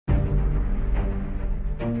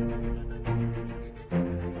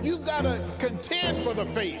You've got to contend for the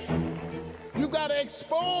faith. You've got to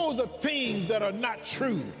expose the things that are not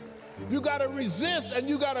true. You got to resist and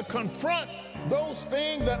you got to confront those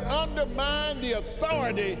things that undermine the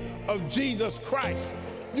authority of Jesus Christ.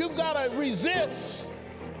 You've got to resist,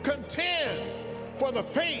 contend for the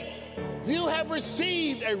faith. You have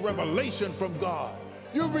received a revelation from God.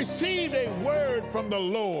 You've received a word from the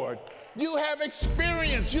Lord. You have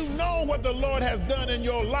experience. You know what the Lord has done in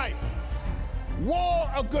your life.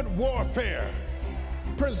 War a good warfare.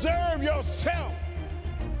 Preserve yourself.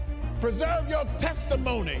 Preserve your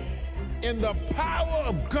testimony in the power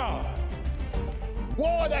of God.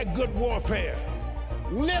 War that good warfare.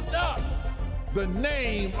 Lift up the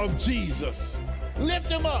name of Jesus.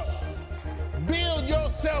 Lift him up. Build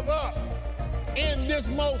yourself up in this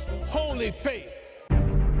most holy faith.